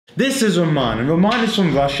This is Roman, and Roman is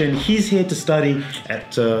from Russia, and he's here to study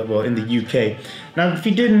at, well, in the UK. Now, if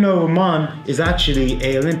you didn't know, Roman is actually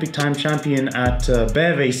an Olympic time champion at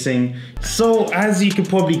bear racing. So, as you can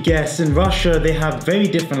probably guess, in Russia, they have very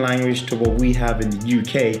different language to what we have in the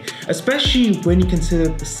UK, especially when you consider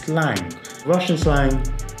the slang. Russian slang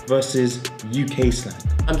versus UK slang.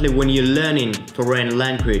 Currently, when you're learning foreign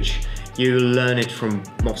language, you learn it from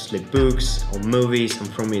mostly books or movies and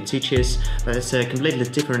from your teachers, but it's a completely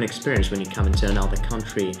different experience when you come into another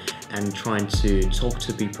country and trying to talk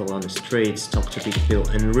to people on the streets, talk to people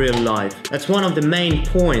in real life. That's one of the main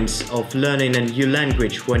points of learning a new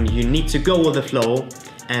language, when you need to go with the flow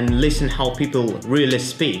and listen how people really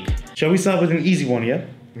speak. Shall we start with an easy one, yeah?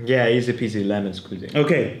 Yeah, easy peasy lemon squeezy.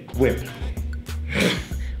 Okay, whip.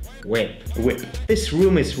 Whip. Whip. This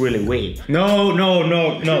room is really whip. No,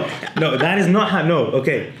 that is not how, no,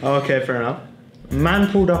 okay. Okay, fair enough. Man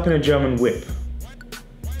pulled up in a German whip.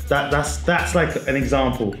 That's like an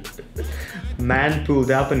example. Man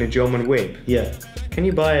pulled up in a German whip. Yeah. Can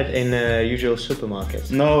you buy it in usual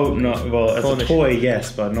supermarkets? No, well, as Cornish. a toy,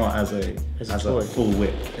 yes, but not as a toy. full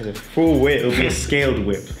whip. As a full whip. It'll be a scaled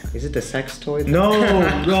whip. Is it a sex toy? No, oh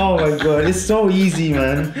my god, it's so easy,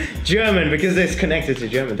 man. German, because it's connected to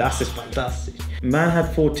German. That's just fantastic. Man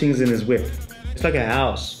had 4 things in his whip. It's like a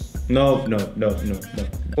house. No.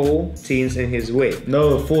 4 teens in his whip.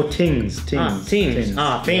 No, 4 things. Things. Ah, things.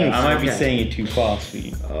 Yeah, I might be Okay. saying it too fast for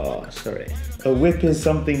you. Oh, sorry. A whip is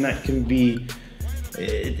something that can be.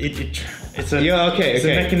 It's a okay. a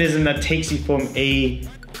mechanism that takes you from A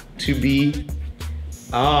to B.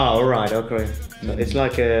 Ah, alright, okay. So it's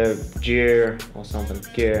like a gear or something.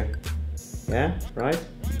 Gear. Yeah, right?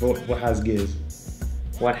 What has gears?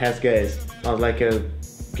 What has gears? Oh, like a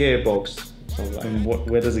gearbox. Something like And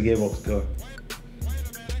where does a gearbox go?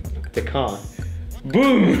 the car.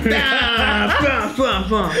 Boom!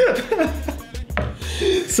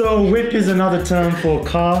 So whip is another term for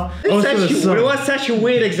car. It was such a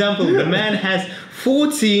weird example. The man has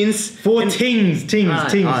 4 teens. 4 tings, you know,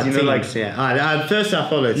 teens, like, yeah. First I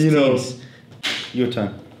followed you know. teens. Your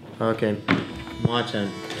turn. Okay, my turn.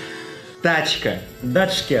 Тачка.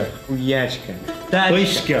 Дачка. Хуячка.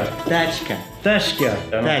 Вышка. Тачка. Дашка.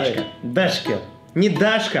 Тачка. Дашка. Не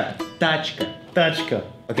дашка, тачка. Тачка.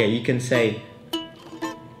 Okay, you can say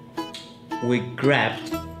we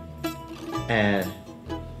grabbed a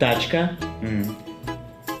tachka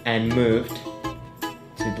and moved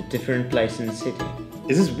to the different place in the city.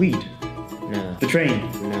 Is this weed? No. The train?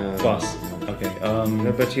 No. Bus. Okay.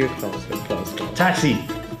 No, but you're close. Taxi.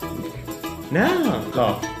 No.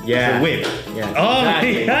 Car. Yeah. It's a whip. Yeah. Oh,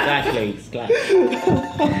 Exactly.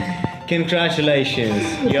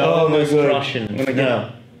 Congratulations. You're almost Russian.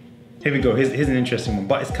 No. Here we go. Here's an interesting one,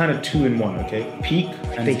 but it's kind of 2 in 1. Okay. Peak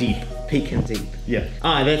and deep. Peak and deep. Yeah.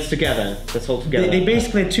 That's together. That's all together. They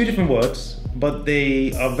basically are 2 different words, but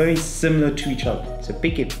they are very similar to each other. So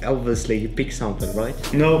pick it. Obviously, you pick something, right?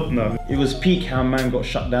 No. It was peak how a man got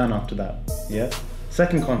shut down after that. Yeah.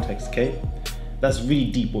 Second context. Okay. That's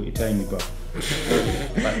really deep what you're telling me, bro.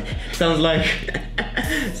 Sounds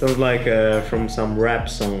like from some rap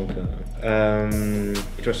song.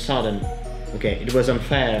 It was sudden. Okay, it was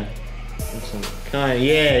unfair.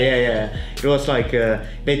 Yeah. It was like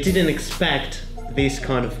they didn't expect these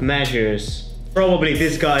kind of measures. Probably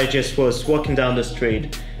this guy just was walking down the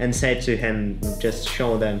street and said to him, just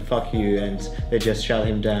show them, fuck you, and they just shut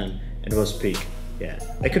him down. It was peak. Yeah,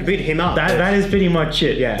 they could beat him up. That is pretty much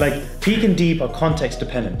it. Yeah. Like peak and deep are context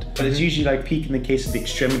dependent, but it's usually like peak in the case of the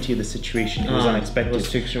extremity of the situation. It was unexpected. It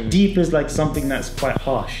was too extreme. Deep is like something that's quite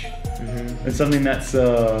harsh, and something that's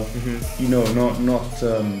you know,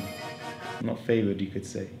 not favored, you could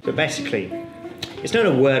say. So basically, it's not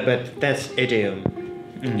a word, but that's idiom,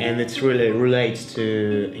 and it really relates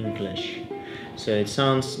to English. So it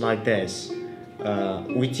sounds like this: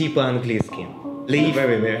 "Уйти по-английски." Leave,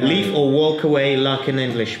 leave or walk away like an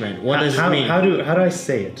Englishman. What does it mean? How do I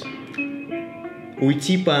say it?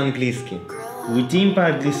 Уйти по-английски. Уйти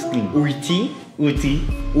по-английски. Уйти. Уйти.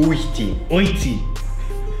 Уйти. Уйти.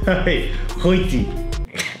 Hey, hoity.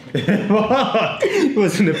 It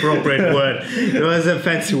was an appropriate word. It was a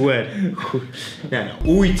fancy word. No.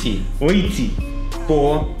 Уйти. Уйти.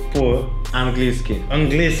 По-английски.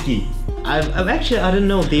 Английский. I've actually, I don't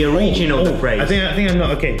know the origin of the phrase. I think I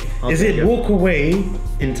know. Okay. Is it walk away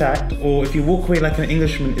intact, or if you walk away like an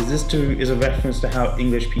Englishman, is a reference to how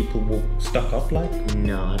English people walk stuck up like?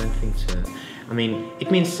 No, I don't think so. I mean,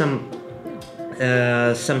 it means some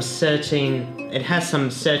certain. It has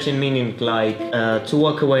some certain meaning, like to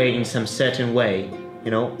walk away in some certain way.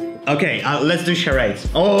 You know. Okay, let's do charades.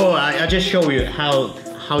 Oh, I just show you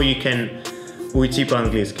how you can Уйти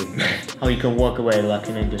по-английски. How you can walk away like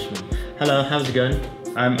an Englishman. Hello, how's it going?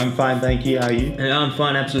 I'm fine, thank you. How are you? I'm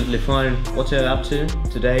fine, absolutely fine. What are you up to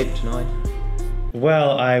today, tonight?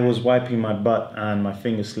 Well, I was wiping my butt and my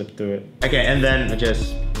finger slipped through it. Okay, and then I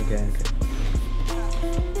just... Okay.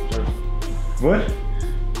 What?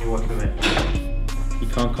 You walk away. You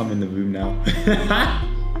can't come in the room now.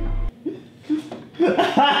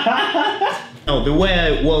 No, the way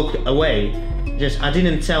I walked away, I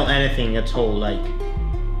didn't tell anything at all, like...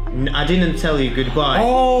 I didn't tell you goodbye.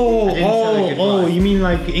 Oh, you mean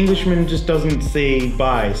like Englishman just doesn't say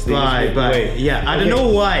bye, so bye. Yeah, I don't know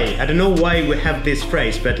why we have this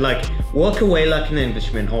phrase, but like, walk away like an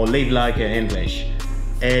Englishman or live like an English.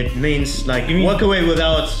 It means like, walk away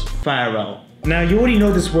without farewell. Now, you already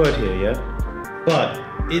know this word here, yeah? But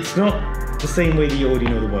it's not the same way that you already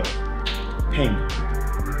know the word. Peng.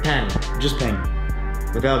 Peng. Just peng.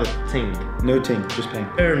 Without a ting. No ting, just peng.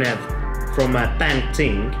 Ernest from a tang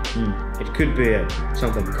ting, it could be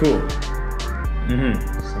something cool.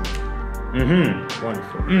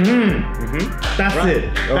 Wonderful. That's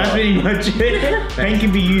it. That's really much it. Peng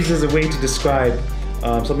can be used as a way to describe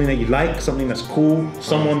something that you like, something that's cool,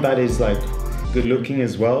 someone that is like good looking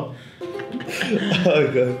as well.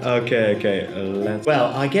 Okay.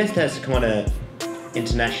 Well, I guess that's kind of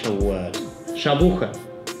international word. Shavucha.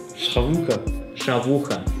 Shavucha.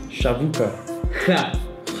 Shavucha. Shavucha. Ha.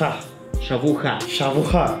 Ha. Shavucha.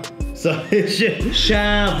 Shavucha. So shit.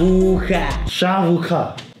 Shavucha.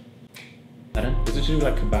 Shavucha. Pardon? Is it to do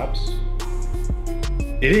like kebabs?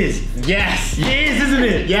 It is. Yes. It is, isn't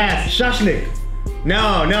it? Yes. Shashlik.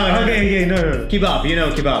 No. Okay, no. Kebab, you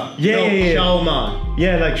know kebab. Yeah. Shawarma.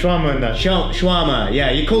 Yeah, like shawarma and that. Shawarma,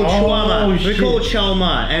 yeah, you call it shawarma. We call it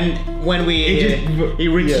shawarma, and when we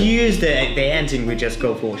reduce the ending, we just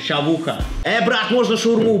go for shavucha. Брат, можно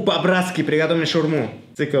шаурму по-братски, приготовь мне шаурму.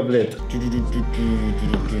 Цика, блядь.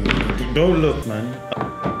 Don't look, man.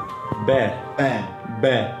 Bear.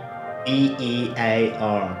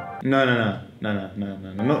 E-E-A-R. No,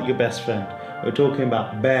 not your best friend. We're talking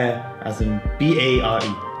about bear as in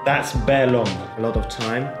B-A-R-E. That's bear long. A lot of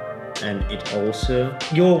time, and it also...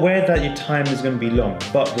 You're aware that your time is going to be long,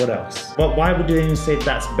 but what else? Why would they even say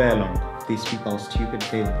that's bear long? These people are stupid,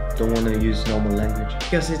 they don't want to use normal language.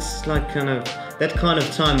 Because it's like that kind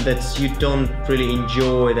of time that you don't really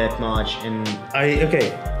enjoy that much and...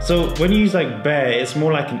 Okay, so when you use like bear, it's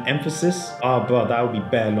more like an emphasis. Bro, that would be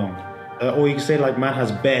bear long. Or you could say like man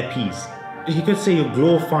has bare peas. You could say you're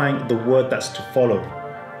glorifying the word that's to follow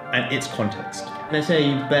and its context. Let's say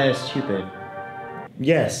you bear stupid.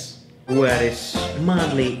 Yes. Where it's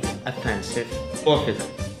mildly offensive. Poфиг.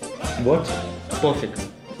 What? Poфиг.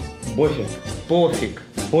 Poфиг. Poфиг.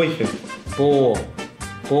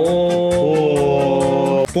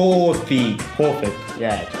 Poфиг. Poфиг.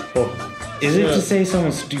 Yeah. Is it to say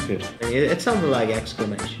someone's stupid? It sounds like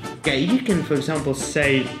exclamation. Okay, you can, for example,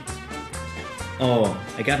 say, oh,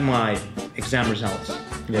 I got my exam results,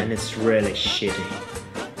 and it's really shitty.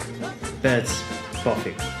 That's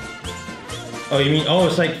poфиг. Oh, you mean,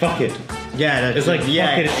 it's like fuck it. Yeah, it's like fuck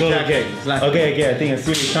it, it's all okay. Exactly. Okay, I think I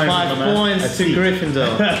see what you're trying to do, man. 5 points to Gryffindor.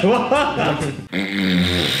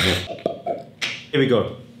 Here we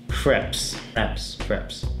go. Crepes.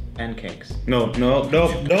 Pancakes. No.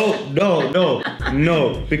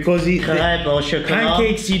 Because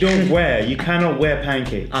pancakes you don't wear. You cannot wear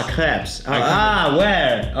pancakes. Crepes.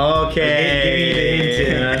 Wear. Okay. Give me the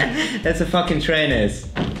hint. That's a fucking trainers.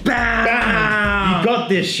 Bam! You got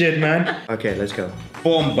this shit, man. Okay, let's go.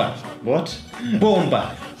 Bomba. What?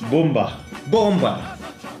 Bomba. Bomba.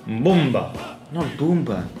 Not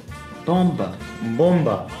boomba. Bomba.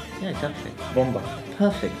 Yeah, exactly. Bomba.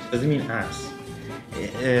 Perfect. Does it mean ass?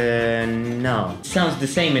 No. It sounds the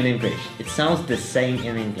same in English.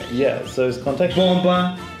 Yeah, so it's contextual.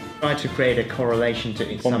 Bomba. Try to create a correlation to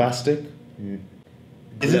it. Bombastic?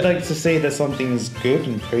 Is it like to say that something is good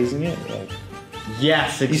and praising it? Like,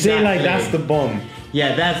 yes, exactly. You say like that's the bomb.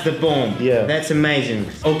 Yeah, that's the bomb. Yeah. That's amazing.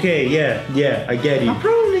 Okay, yeah, I get you.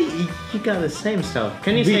 Probably you got the same stuff.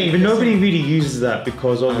 Can you say? But nobody really uses that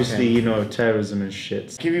because obviously, you know, terrorism and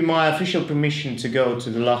shit. Give you my official permission to go to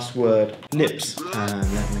the last word. Lips. Let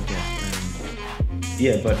me guess.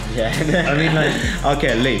 Yeah, but... Yeah. I mean like...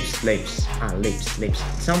 Okay, lips. Lips.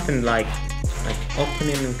 Something like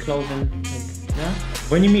opening and closing. Yeah?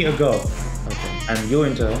 When you meet a girl, and you're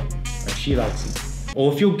into her, and she likes you.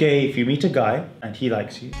 Or if you're gay, if you meet a guy, and he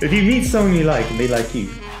likes you. If you meet someone you like, and they like you,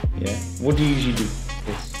 yeah, what do you usually do?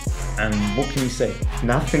 Yes. And what can you say?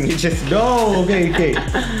 Nothing, you just... No, okay.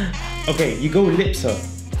 Okay, you go lips her.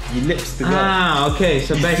 your lips together. Ah, okay,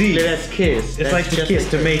 so basically that's kiss. It's like to kiss,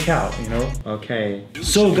 to make out, you know? Okay.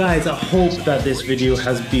 So guys, I hope that this video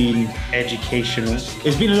has been educational.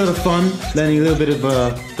 It's been a lot of fun learning a little bit of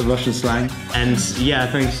the Russian slang. And yeah,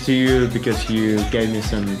 thanks to you because you gave me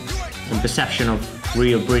some perception of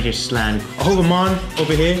real British slang. I hope Aman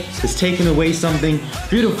over here has taken away something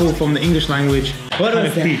beautiful from the English language. What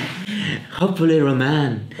was that? Hopefully,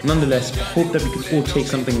 Roman. Nonetheless, I hope that we can all take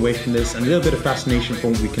something away from this and a little bit of fascination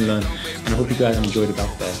from what we can learn. And I hope you guys enjoyed it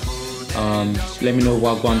out there. Let me know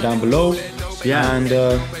what gone down below. Yeah. And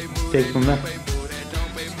take it from there.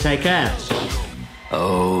 Take care.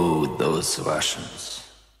 Oh, those Russians.